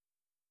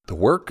The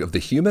work of the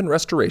Human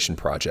Restoration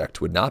Project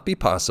would not be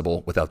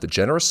possible without the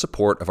generous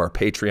support of our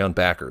Patreon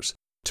backers,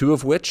 two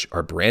of which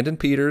are Brandon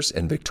Peters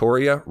and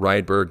Victoria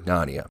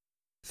Rydberg-Nania.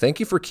 Thank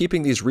you for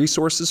keeping these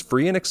resources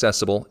free and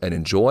accessible, and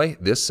enjoy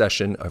this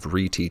session of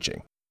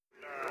Reteaching.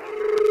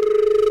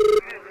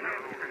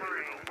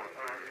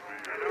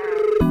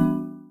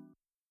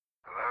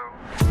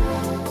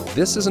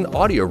 This is an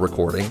audio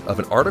recording of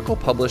an article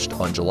published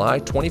on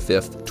July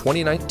 25th,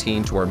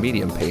 2019 to our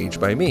Medium page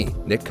by me,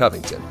 Nick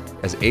Covington,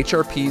 as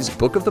HRP's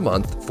Book of the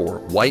Month for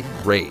White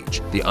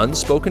Rage, The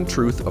Unspoken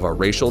Truth of Our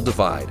Racial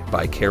Divide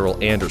by Carol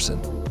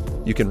Anderson.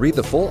 You can read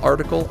the full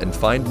article and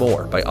find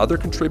more by other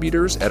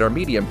contributors at our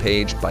Medium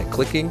page by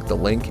clicking the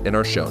link in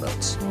our show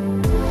notes.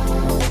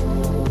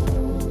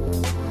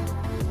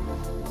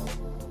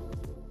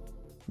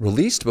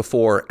 Released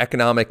before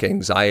economic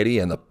anxiety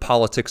and the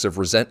politics of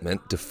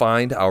resentment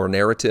defined our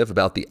narrative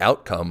about the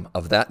outcome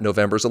of that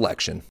November's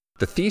election,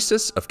 the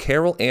thesis of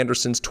Carol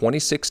Anderson's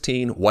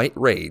 2016 White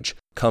Rage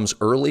comes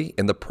early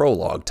in the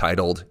prologue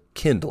titled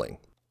Kindling.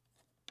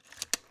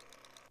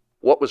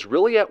 What was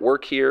really at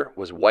work here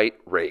was white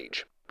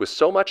rage. With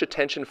so much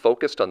attention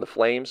focused on the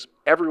flames,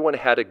 everyone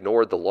had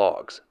ignored the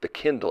logs, the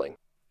kindling.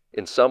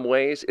 In some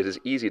ways, it is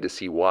easy to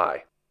see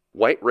why.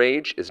 White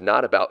rage is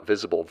not about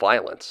visible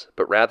violence,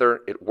 but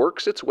rather it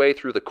works its way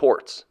through the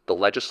courts, the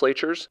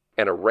legislatures,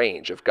 and a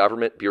range of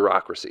government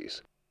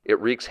bureaucracies. It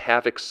wreaks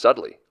havoc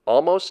subtly,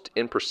 almost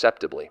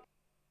imperceptibly.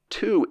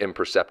 Too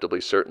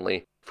imperceptibly,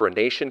 certainly, for a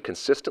nation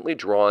consistently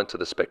drawn to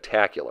the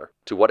spectacular,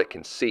 to what it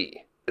can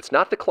see. It's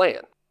not the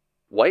Klan.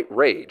 White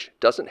rage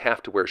doesn't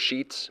have to wear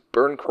sheets,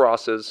 burn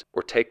crosses,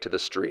 or take to the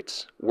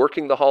streets.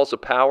 Working the halls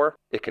of power,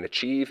 it can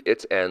achieve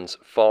its ends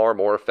far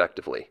more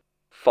effectively,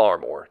 far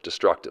more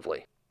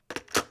destructively.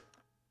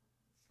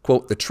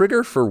 Quote, the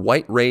trigger for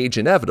white rage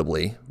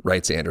inevitably,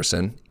 writes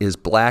Anderson, is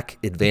black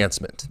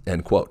advancement,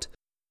 end quote.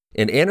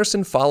 And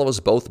Anderson follows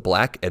both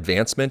black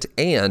advancement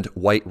and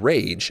white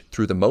rage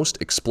through the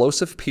most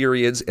explosive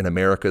periods in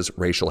America's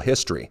racial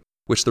history,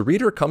 which the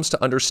reader comes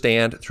to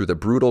understand through the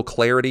brutal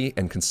clarity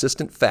and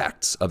consistent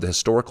facts of the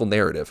historical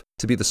narrative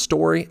to be the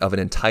story of an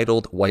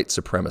entitled white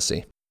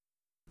supremacy.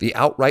 The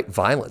outright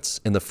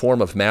violence in the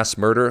form of mass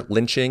murder,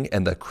 lynching,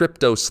 and the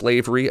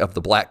crypto-slavery of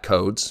the Black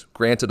Codes,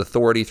 granted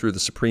authority through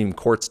the Supreme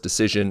Court's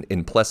decision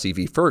in Plessy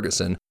v.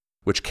 Ferguson,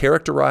 which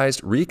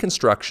characterized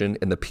Reconstruction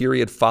in the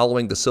period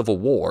following the Civil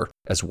War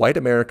as white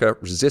America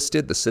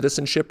resisted the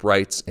citizenship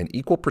rights and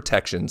equal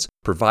protections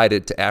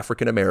provided to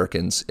African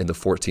Americans in the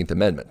 14th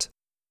Amendment.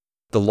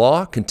 The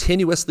law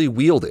continuously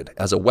wielded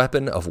as a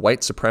weapon of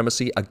white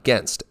supremacy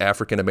against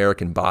African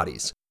American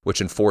bodies,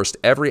 which enforced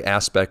every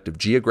aspect of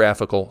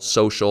geographical,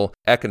 social,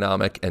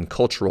 economic, and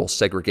cultural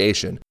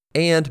segregation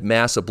and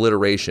mass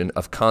obliteration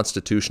of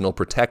constitutional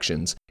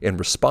protections in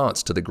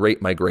response to the Great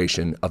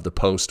Migration of the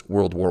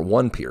post-World War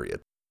I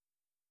period.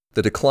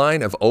 The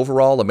decline of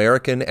overall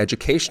American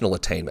educational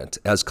attainment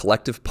as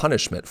collective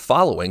punishment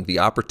following the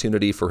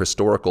opportunity for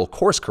historical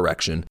course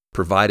correction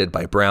provided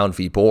by Brown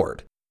v.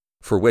 Board,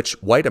 for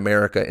which white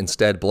America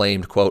instead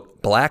blamed,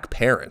 quote, black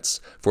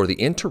parents for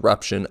the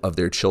interruption of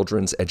their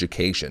children's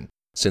education,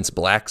 since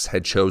blacks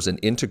had chosen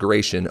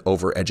integration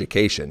over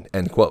education,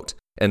 end quote,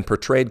 and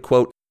portrayed,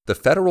 quote, the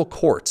federal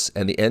courts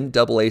and the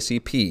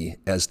NAACP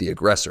as the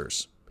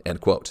aggressors,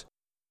 end quote.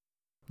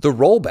 The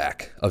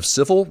rollback of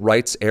civil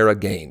rights era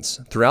gains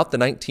throughout the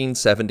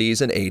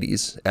 1970s and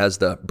 80s as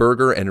the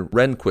Berger and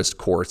Rehnquist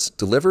courts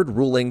delivered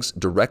rulings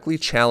directly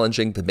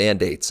challenging the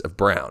mandates of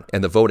Brown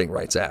and the Voting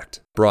Rights Act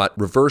brought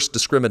reverse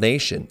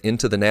discrimination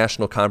into the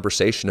national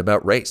conversation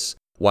about race,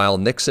 while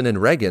Nixon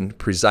and Reagan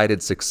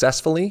presided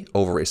successfully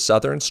over a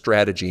Southern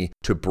strategy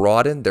to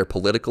broaden their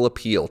political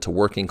appeal to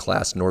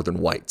working-class Northern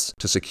whites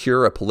to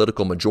secure a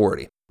political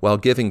majority, while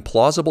giving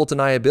plausible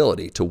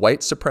deniability to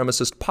white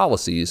supremacist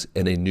policies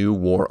in a new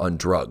war on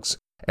drugs.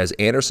 As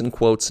Anderson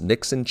quotes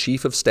Nixon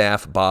Chief of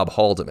Staff Bob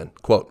Haldeman,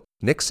 quote,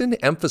 Nixon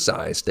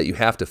emphasized that you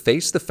have to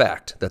face the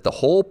fact that the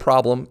whole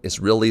problem is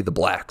really the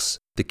blacks.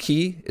 The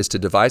key is to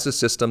devise a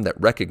system that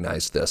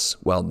recognized this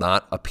while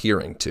not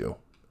appearing to,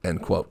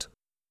 end quote.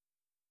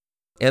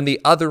 And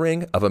the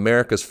othering of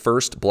America's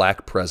first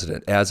black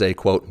president as a,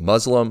 quote,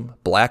 Muslim,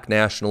 black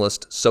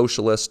nationalist,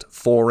 socialist,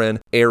 foreign,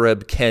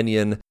 Arab,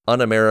 Kenyan,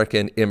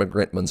 un-American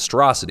immigrant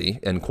monstrosity,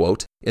 end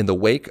quote, in the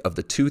wake of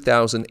the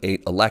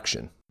 2008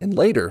 election, and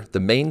later the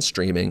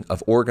mainstreaming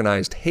of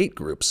organized hate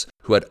groups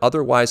who had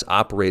otherwise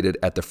operated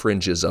at the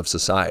fringes of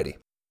society.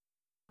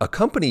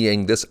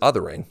 Accompanying this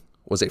othering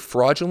was a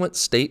fraudulent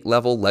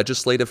state-level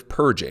legislative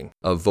purging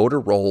of voter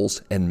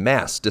rolls and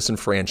mass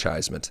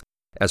disenfranchisement,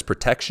 as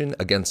protection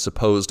against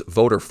supposed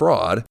voter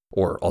fraud,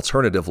 or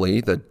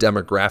alternatively, the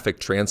demographic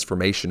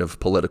transformation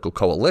of political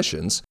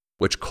coalitions,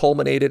 which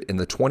culminated in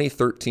the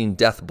 2013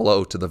 death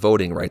blow to the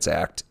Voting Rights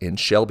Act in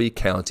Shelby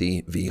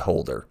County v.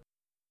 Holder.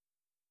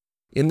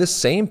 In this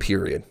same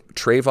period,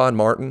 Trayvon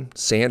Martin,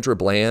 Sandra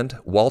Bland,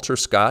 Walter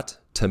Scott,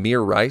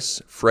 Tamir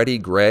Rice, Freddie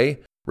Gray,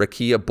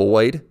 Rekia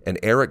Boyd, and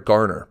Eric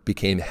Garner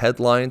became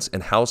headlines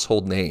and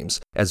household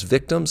names as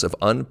victims of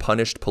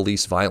unpunished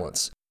police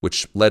violence,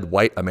 which led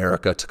white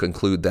America to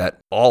conclude that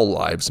all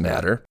lives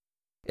matter.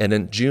 And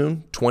in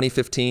June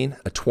 2015,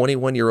 a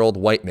 21-year-old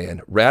white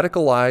man,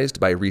 radicalized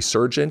by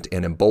resurgent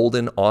and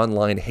emboldened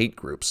online hate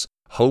groups,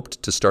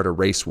 hoped to start a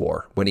race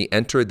war when he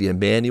entered the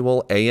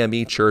Emmanuel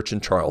AME Church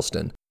in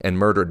Charleston and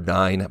murdered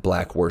 9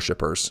 black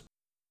worshipers.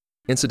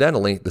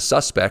 Incidentally, the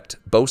suspect,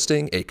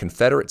 boasting a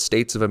Confederate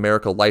States of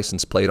America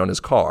license plate on his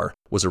car,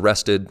 was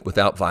arrested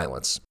without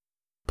violence.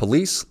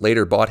 Police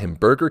later bought him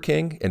Burger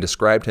King and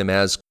described him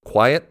as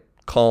quiet,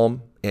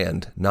 calm,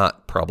 and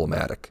not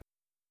problematic.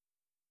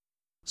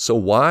 So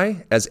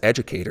why, as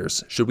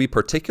educators, should we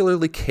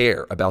particularly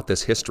care about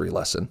this history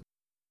lesson?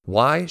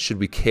 Why should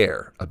we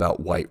care about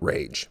white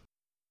rage?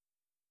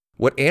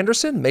 What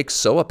Anderson makes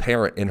so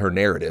apparent in her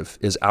narrative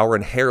is our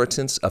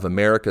inheritance of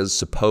America's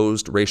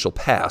supposed racial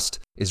past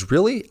is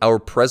really our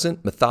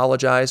present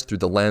mythologized through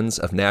the lens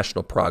of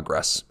national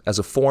progress as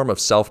a form of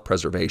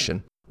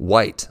self-preservation,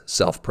 white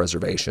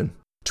self-preservation,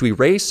 to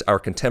erase our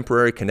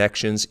contemporary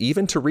connections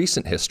even to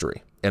recent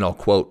history, and I'll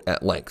quote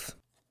at length.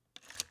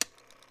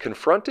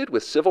 Confronted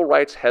with civil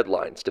rights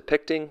headlines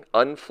depicting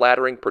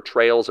unflattering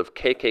portrayals of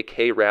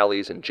KKK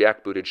rallies and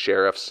jackbooted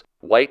sheriffs,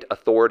 white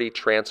authority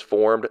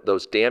transformed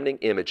those damning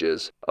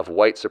images of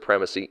white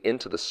supremacy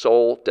into the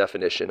sole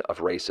definition of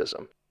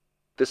racism.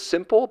 This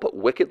simple but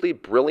wickedly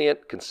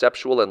brilliant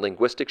conceptual and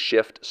linguistic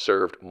shift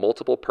served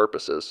multiple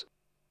purposes.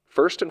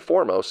 First and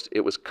foremost,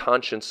 it was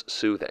conscience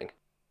soothing.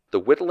 The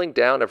whittling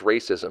down of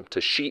racism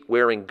to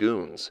sheet-wearing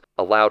goons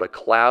allowed a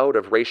cloud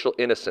of racial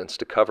innocence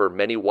to cover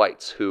many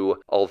whites who,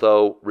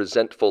 although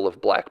resentful of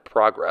black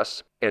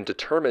progress and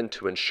determined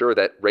to ensure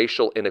that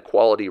racial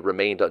inequality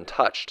remained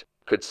untouched,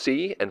 could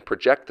see and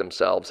project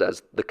themselves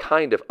as the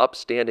kind of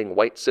upstanding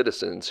white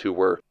citizens who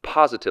were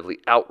positively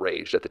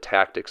outraged at the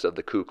tactics of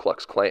the Ku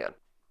Klux Klan.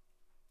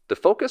 The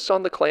focus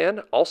on the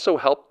Klan also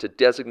helped to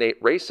designate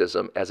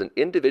racism as an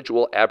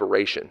individual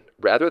aberration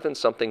rather than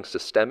something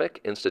systemic,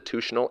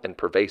 institutional, and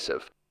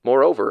pervasive.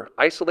 Moreover,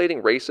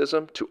 isolating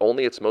racism to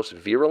only its most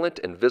virulent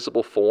and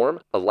visible form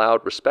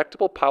allowed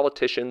respectable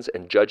politicians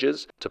and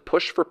judges to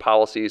push for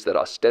policies that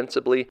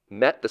ostensibly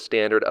met the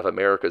standard of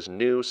America's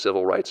new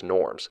civil rights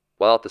norms,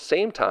 while at the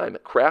same time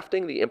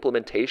crafting the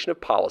implementation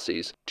of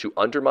policies to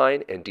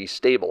undermine and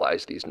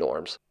destabilize these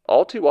norms,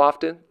 all too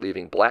often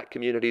leaving black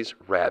communities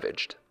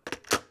ravaged.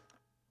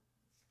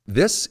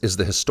 This is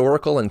the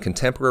historical and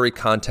contemporary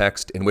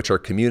context in which our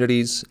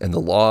communities and the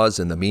laws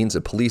and the means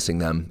of policing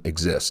them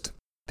exist.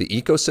 The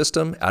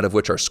ecosystem out of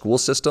which our school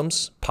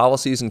systems,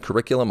 policies, and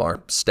curriculum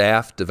are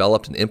staffed,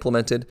 developed, and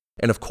implemented,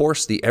 and of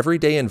course the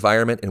everyday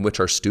environment in which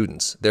our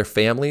students, their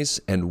families,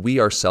 and we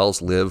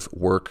ourselves live,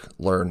 work,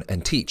 learn,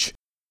 and teach.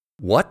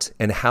 What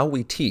and how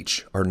we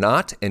teach are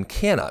not and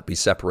cannot be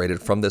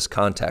separated from this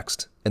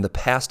context and the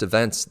past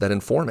events that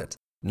inform it,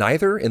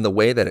 neither in the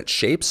way that it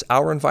shapes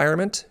our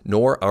environment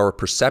nor our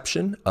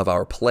perception of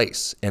our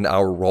place and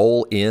our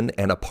role in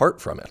and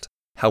apart from it.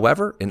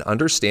 However, in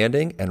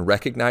understanding and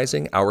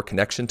recognizing our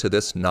connection to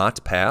this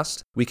not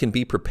past, we can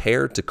be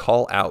prepared to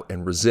call out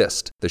and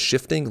resist the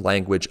shifting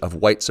language of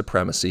white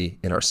supremacy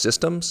in our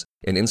systems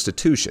and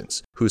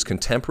institutions whose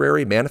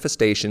contemporary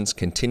manifestations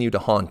continue to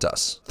haunt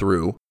us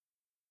through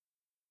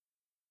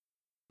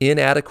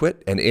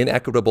inadequate and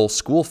inequitable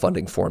school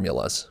funding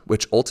formulas,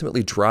 which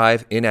ultimately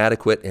drive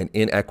inadequate and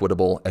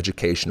inequitable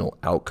educational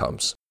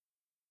outcomes.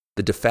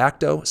 The de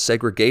facto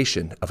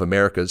segregation of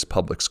America's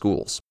public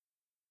schools.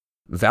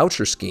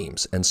 Voucher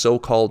schemes and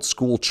so-called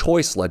school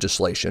choice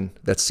legislation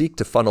that seek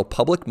to funnel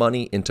public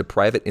money into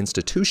private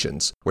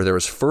institutions where there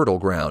is fertile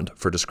ground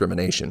for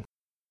discrimination.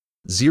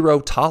 Zero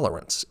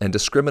tolerance and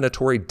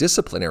discriminatory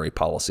disciplinary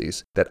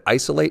policies that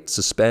isolate,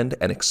 suspend,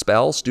 and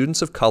expel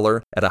students of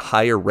color at a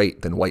higher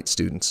rate than white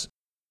students.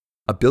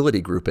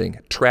 Ability grouping,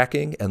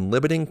 tracking, and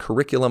limiting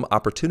curriculum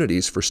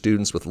opportunities for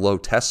students with low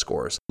test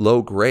scores,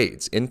 low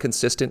grades,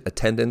 inconsistent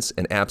attendance,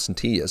 and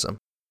absenteeism.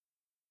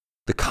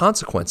 The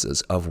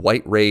consequences of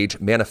white rage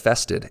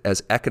manifested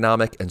as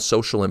economic and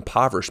social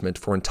impoverishment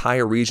for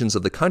entire regions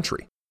of the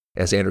country.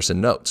 As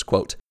Anderson notes,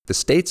 quote, "The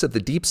states of the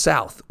Deep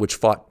South, which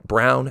fought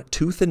Brown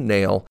tooth and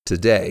nail,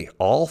 today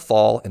all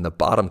fall in the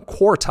bottom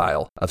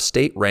quartile of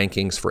state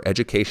rankings for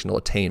educational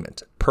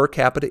attainment, per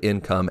capita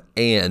income,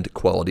 and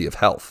quality of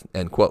health,"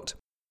 end quote.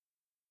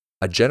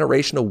 A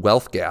generational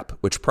wealth gap,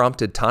 which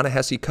prompted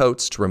Ta-Nehisi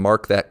Coates to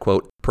remark that,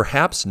 quote,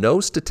 "Perhaps no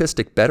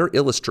statistic better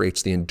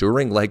illustrates the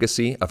enduring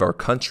legacy of our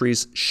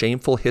country's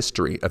shameful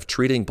history of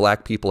treating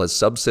black people as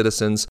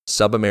sub-citizens,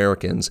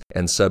 sub-Americans,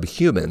 and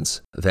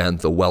subhumans than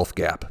the wealth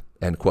gap,"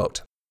 end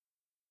quote.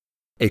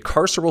 A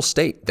carceral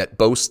state that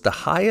boasts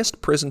the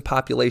highest prison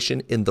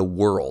population in the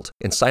world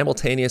and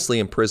simultaneously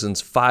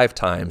imprisons 5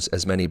 times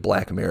as many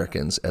black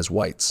Americans as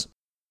whites.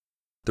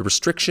 The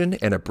restriction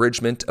and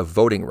abridgment of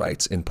voting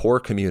rights in poor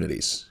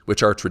communities,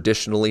 which are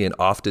traditionally and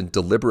often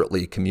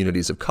deliberately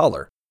communities of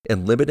color,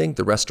 and limiting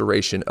the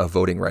restoration of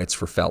voting rights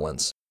for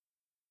felons.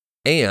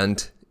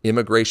 And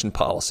immigration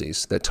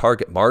policies that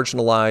target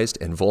marginalized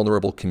and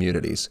vulnerable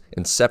communities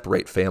and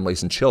separate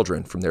families and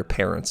children from their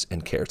parents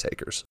and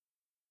caretakers.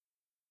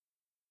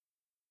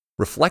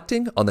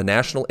 Reflecting on the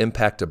national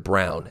impact of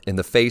Brown in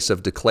the face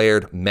of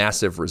declared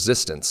massive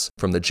resistance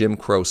from the Jim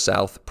Crow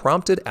South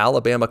prompted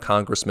Alabama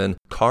Congressman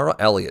Carl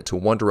Elliott to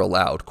wonder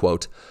aloud,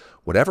 quote,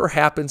 "Whatever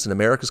happens in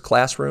America's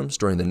classrooms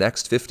during the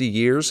next 50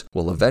 years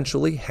will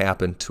eventually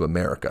happen to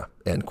America,"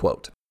 end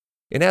quote.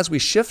 And as we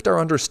shift our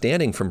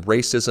understanding from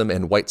racism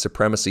and white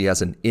supremacy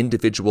as an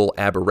individual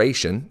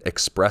aberration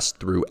expressed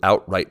through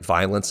outright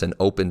violence and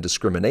open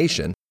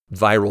discrimination,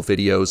 viral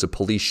videos of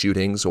police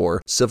shootings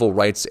or civil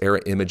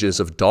rights-era images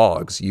of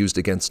dogs used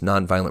against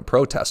nonviolent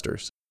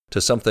protesters, to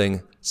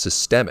something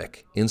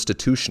systemic,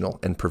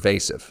 institutional, and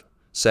pervasive.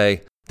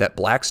 Say that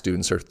black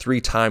students are 3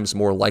 times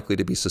more likely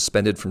to be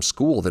suspended from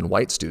school than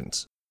white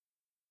students.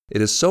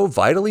 It is so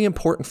vitally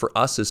important for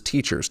us as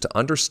teachers to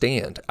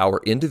understand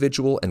our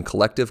individual and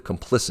collective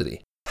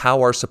complicity, how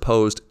our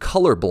supposed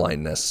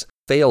colorblindness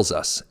fails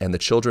us and the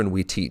children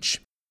we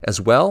teach, as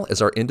well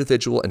as our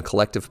individual and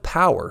collective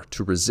power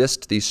to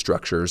resist these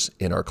structures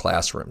in our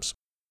classrooms.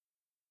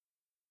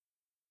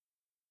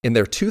 In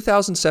their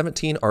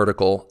 2017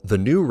 article, The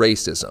New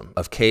Racism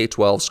of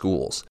K-12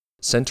 Schools,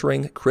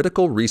 centering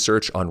critical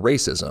research on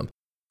racism,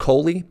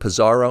 Coley,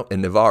 Pizarro,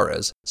 and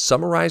Nevarez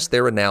summarized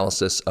their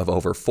analysis of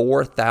over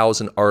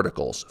 4,000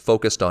 articles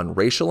focused on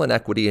racial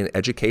inequity in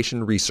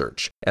education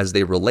research as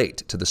they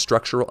relate to the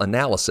structural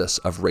analysis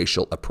of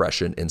racial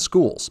oppression in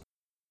schools.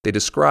 They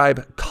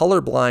describe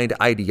colorblind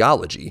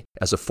ideology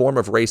as a form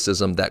of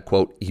racism that,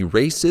 quote,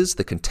 erases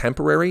the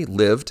contemporary,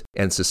 lived,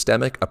 and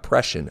systemic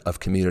oppression of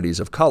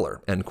communities of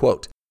color, end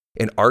quote,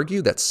 and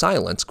argue that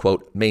silence,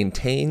 quote,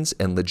 maintains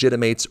and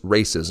legitimates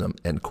racism,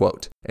 end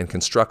quote, and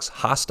constructs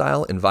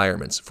hostile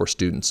environments for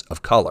students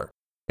of color.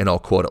 And I'll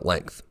quote at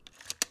length.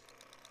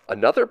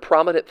 Another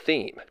prominent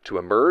theme to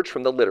emerge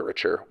from the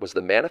literature was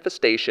the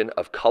manifestation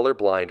of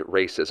colorblind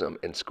racism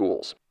in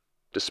schools.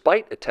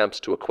 Despite attempts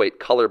to equate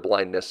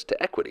colorblindness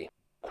to equity,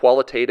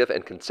 qualitative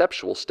and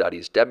conceptual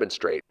studies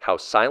demonstrate how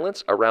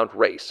silence around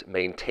race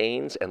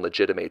maintains and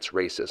legitimates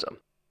racism,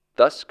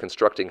 thus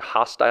constructing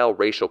hostile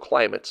racial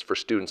climates for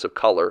students of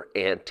color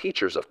and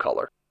teachers of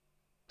color.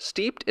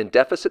 Steeped in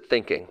deficit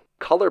thinking,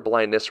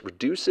 colorblindness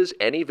reduces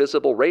any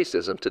visible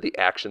racism to the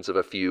actions of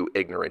a few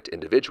ignorant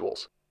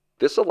individuals.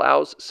 This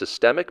allows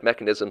systemic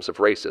mechanisms of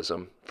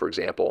racism, for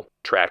example,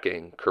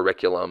 tracking,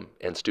 curriculum,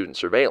 and student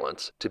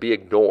surveillance, to be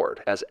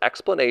ignored as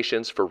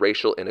explanations for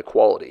racial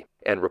inequality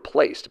and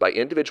replaced by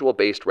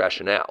individual-based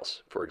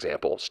rationales. For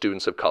example,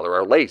 students of color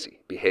are lazy,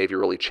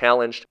 behaviorally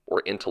challenged,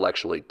 or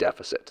intellectually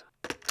deficit.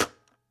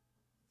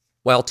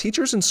 While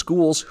teachers in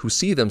schools who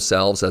see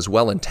themselves as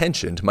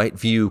well-intentioned might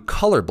view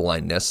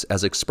colorblindness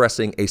as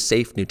expressing a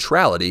safe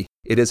neutrality,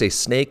 it is a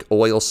snake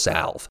oil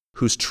salve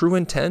whose true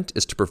intent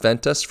is to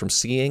prevent us from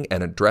seeing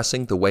and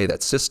addressing the way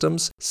that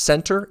systems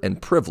center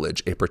and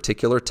privilege a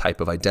particular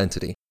type of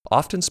identity,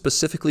 often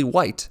specifically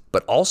white,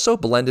 but also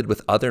blended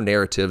with other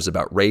narratives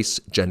about race,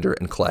 gender,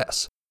 and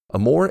class. A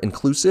more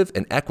inclusive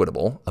and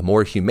equitable, a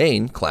more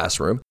humane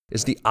classroom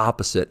is the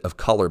opposite of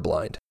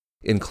colorblind.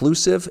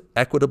 Inclusive,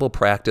 equitable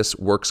practice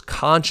works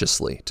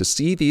consciously to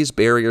see these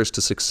barriers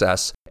to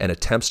success and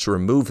attempts to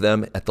remove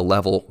them at the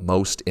level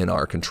most in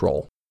our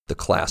control, the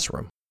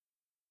classroom.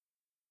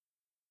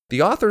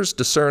 The authors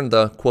discern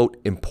the, quote,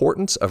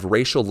 importance of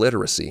racial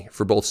literacy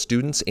for both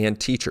students and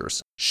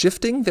teachers,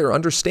 shifting their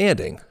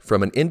understanding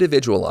from an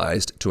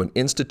individualized to an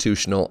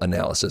institutional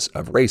analysis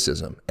of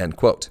racism, end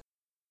quote.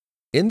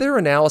 In their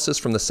analysis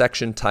from the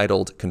section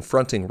titled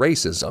Confronting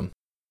Racism,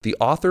 the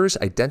authors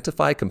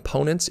identify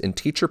components in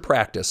teacher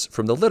practice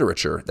from the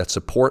literature that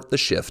support the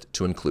shift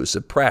to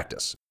inclusive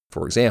practice.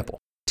 For example,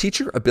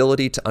 teacher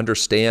ability to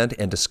understand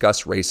and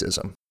discuss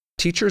racism.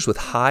 Teachers with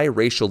high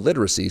racial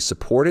literacy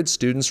supported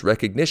students'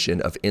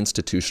 recognition of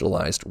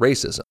institutionalized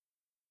racism.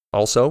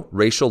 Also,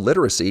 racial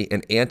literacy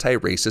and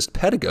anti-racist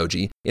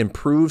pedagogy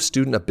improve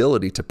student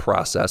ability to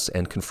process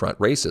and confront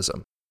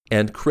racism.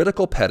 And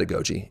critical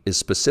pedagogy is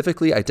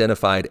specifically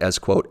identified as,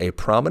 quote, a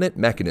prominent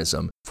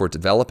mechanism for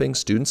developing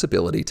students'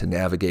 ability to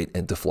navigate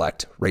and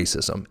deflect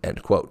racism,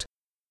 end quote.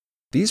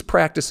 These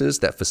practices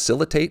that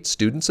facilitate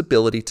students'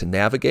 ability to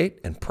navigate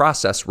and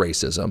process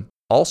racism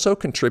also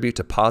contribute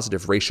to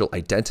positive racial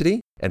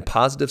identity and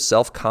positive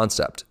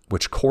self-concept,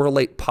 which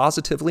correlate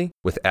positively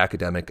with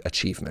academic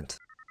achievement.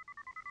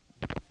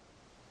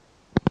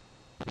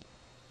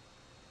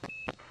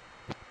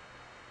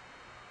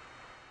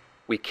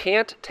 We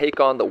can't take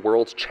on the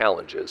world's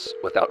challenges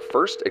without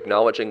first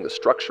acknowledging the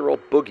structural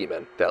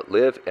boogeymen that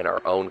live in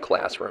our own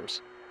classrooms.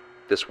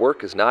 This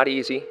work is not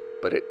easy,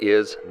 but it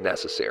is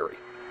necessary.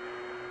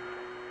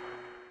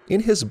 In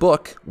his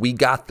book, We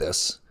Got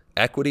This: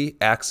 Equity,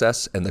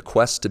 Access, and the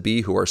Quest to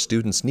Be Who Our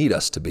Students Need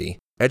Us to Be,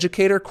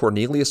 educator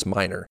Cornelius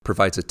Minor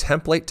provides a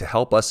template to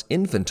help us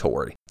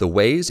inventory the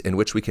ways in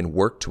which we can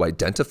work to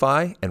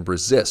identify and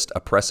resist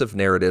oppressive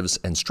narratives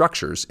and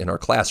structures in our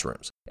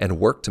classrooms, and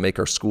work to make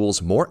our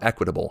schools more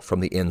equitable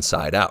from the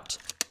inside out.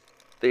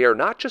 They are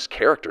not just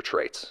character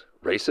traits.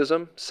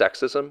 Racism,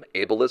 sexism,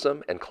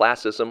 ableism, and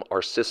classism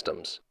are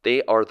systems.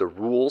 They are the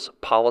rules,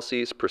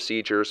 policies,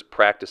 procedures,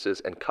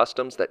 practices, and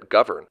customs that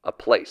govern a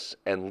place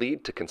and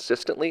lead to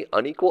consistently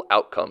unequal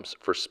outcomes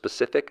for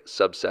specific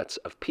subsets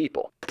of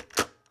people.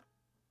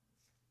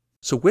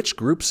 So which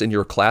groups in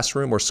your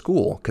classroom or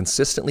school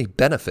consistently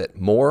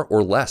benefit more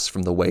or less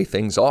from the way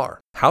things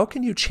are? How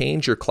can you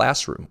change your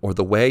classroom or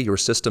the way your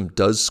system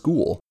does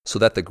school so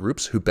that the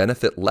groups who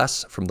benefit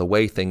less from the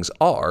way things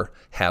are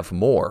have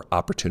more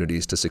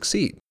opportunities to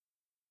succeed?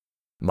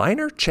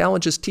 Miner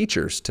challenges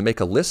teachers to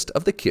make a list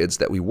of the kids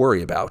that we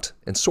worry about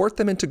and sort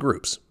them into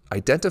groups,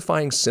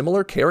 identifying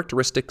similar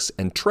characteristics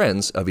and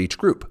trends of each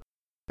group,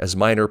 as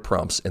Miner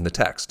prompts in the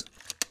text.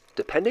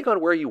 Depending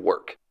on where you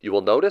work, you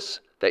will notice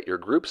that your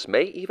groups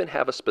may even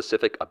have a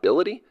specific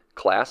ability,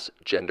 class,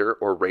 gender,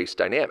 or race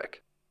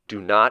dynamic. Do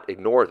not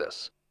ignore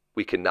this.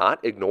 We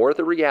cannot ignore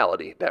the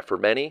reality that for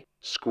many,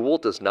 school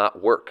does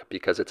not work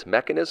because its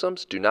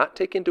mechanisms do not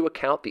take into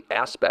account the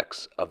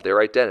aspects of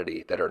their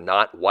identity that are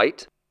not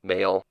white,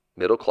 male,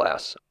 middle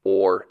class,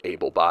 or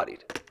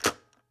able-bodied.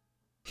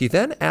 He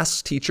then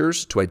asks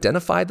teachers to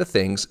identify the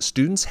things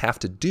students have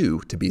to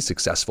do to be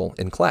successful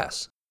in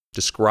class.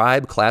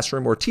 Describe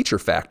classroom or teacher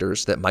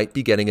factors that might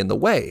be getting in the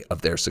way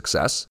of their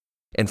success,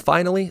 and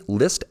finally,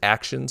 list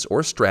actions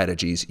or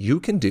strategies you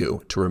can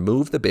do to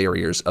remove the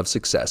barriers of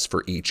success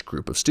for each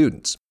group of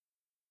students.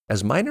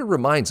 As Miner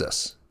reminds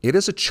us, it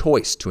is a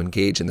choice to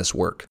engage in this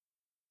work,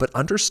 but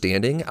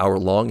understanding our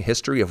long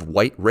history of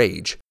white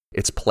rage,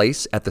 its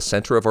place at the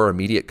center of our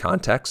immediate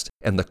context,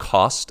 and the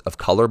cost of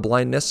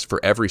colorblindness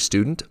for every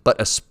student, but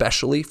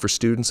especially for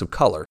students of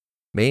color,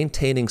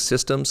 maintaining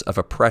systems of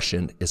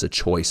oppression is a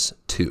choice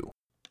too.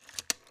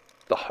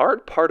 The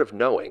hard part of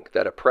knowing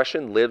that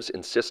oppression lives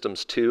in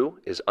systems too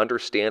is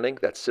understanding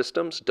that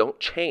systems don't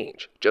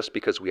change just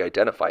because we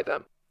identify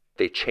them.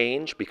 They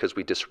change because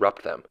we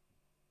disrupt them.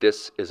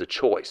 This is a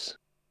choice.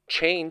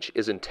 Change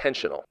is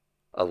intentional.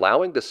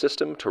 Allowing the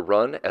system to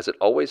run as it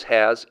always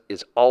has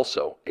is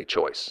also a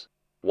choice,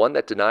 one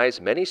that denies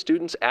many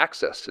students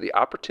access to the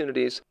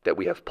opportunities that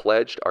we have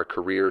pledged our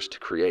careers to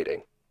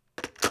creating.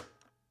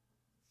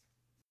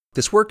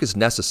 This work is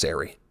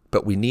necessary,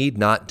 but we need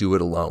not do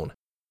it alone.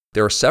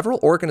 There are several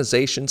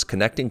organizations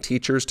connecting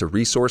teachers to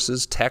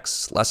resources,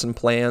 texts, lesson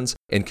plans,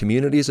 and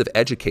communities of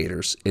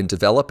educators in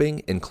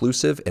developing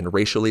inclusive and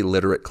racially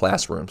literate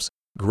classrooms,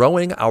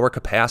 growing our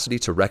capacity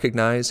to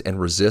recognize and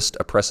resist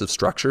oppressive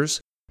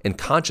structures, and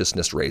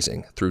consciousness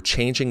raising through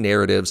changing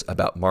narratives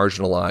about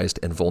marginalized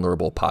and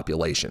vulnerable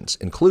populations,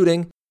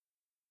 including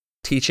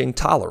teaching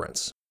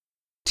tolerance.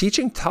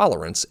 Teaching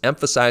Tolerance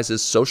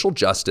emphasizes social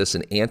justice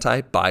and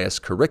anti-bias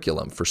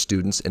curriculum for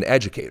students and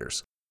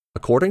educators.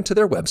 According to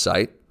their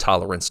website,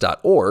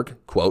 tolerance.org,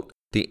 quote,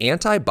 "The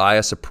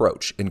anti-bias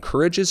approach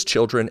encourages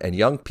children and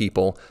young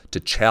people to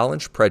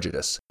challenge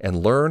prejudice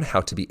and learn how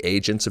to be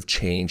agents of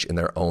change in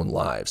their own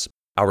lives.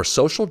 Our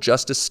social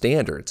justice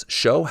standards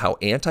show how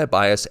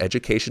anti-bias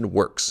education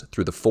works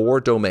through the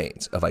 4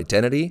 domains of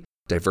identity,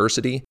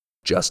 diversity,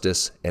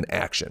 justice, and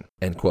action,"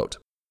 end quote.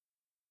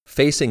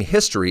 Facing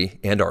History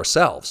and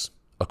Ourselves.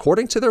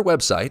 According to their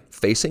website,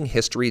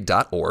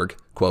 facinghistory.org,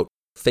 quote,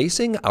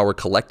 "Facing our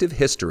collective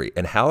history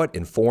and how it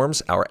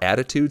informs our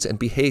attitudes and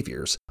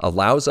behaviors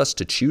allows us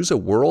to choose a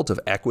world of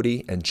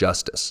equity and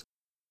justice.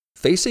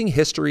 Facing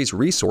History's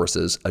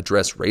resources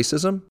address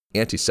racism,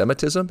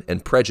 anti-Semitism,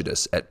 and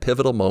prejudice at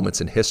pivotal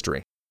moments in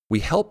history.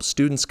 We help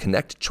students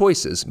connect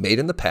choices made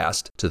in the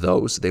past to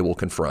those they will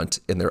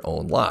confront in their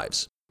own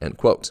lives," end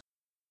quote.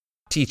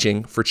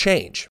 Teaching for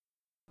Change.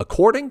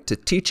 According to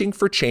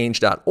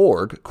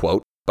teachingforchange.org,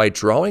 quote, "By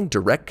drawing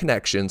direct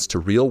connections to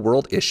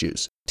real-world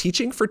issues,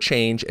 Teaching for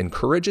Change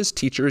encourages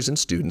teachers and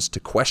students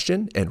to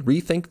question and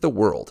rethink the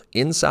world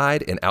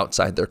inside and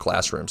outside their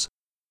classrooms,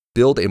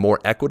 build a more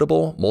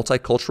equitable,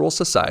 multicultural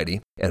society,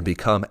 and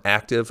become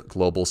active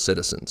global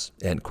citizens,"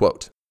 end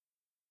quote.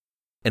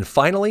 And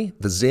finally,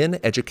 the Zinn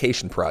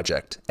Education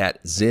Project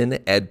at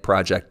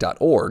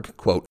zinnedproject.org,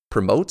 quote,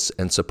 "promotes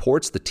and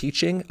supports the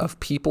teaching of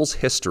people's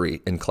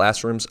history in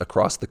classrooms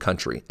across the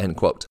country," end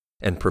quote,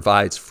 and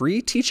provides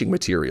free teaching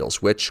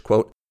materials which,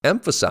 quote,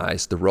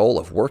 "emphasize the role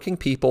of working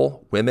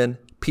people, women,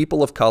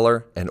 people of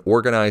color, and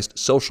organized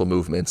social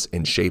movements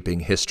in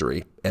shaping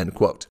history," end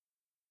quote.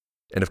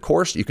 And of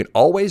course, you can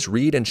always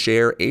read and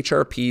share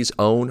HRP's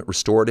own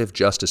Restorative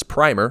Justice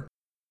Primer,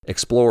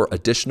 explore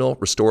additional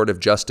restorative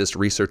justice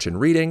research and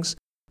readings,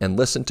 and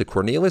listen to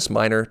Cornelius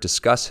Miner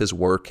discuss his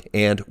work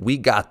and We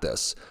Got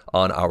This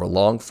on our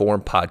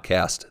long-form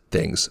podcast,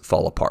 Things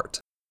Fall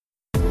Apart.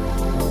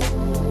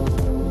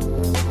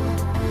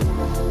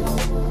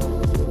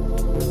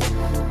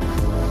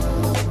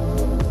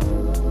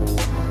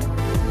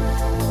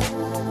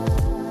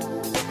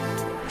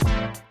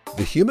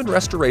 The Human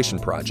Restoration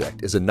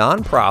Project is a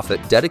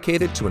nonprofit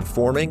dedicated to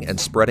informing and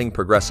spreading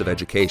progressive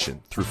education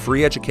through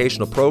free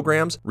educational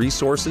programs,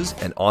 resources,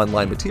 and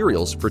online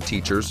materials for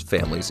teachers,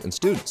 families, and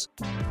students.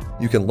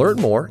 You can learn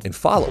more and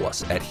follow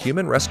us at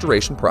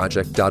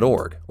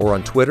humanrestorationproject.org or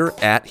on Twitter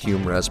at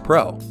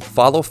HumResPro.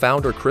 Follow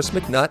founder Chris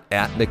McNutt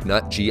at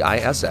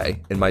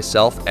McNuttGISA and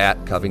myself at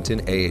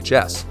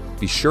CovingtonAHS.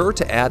 Be sure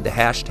to add the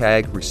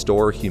hashtag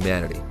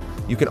RestoreHumanity.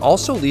 You can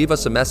also leave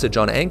us a message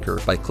on Anchor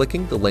by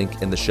clicking the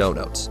link in the show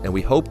notes, and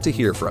we hope to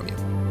hear from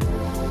you.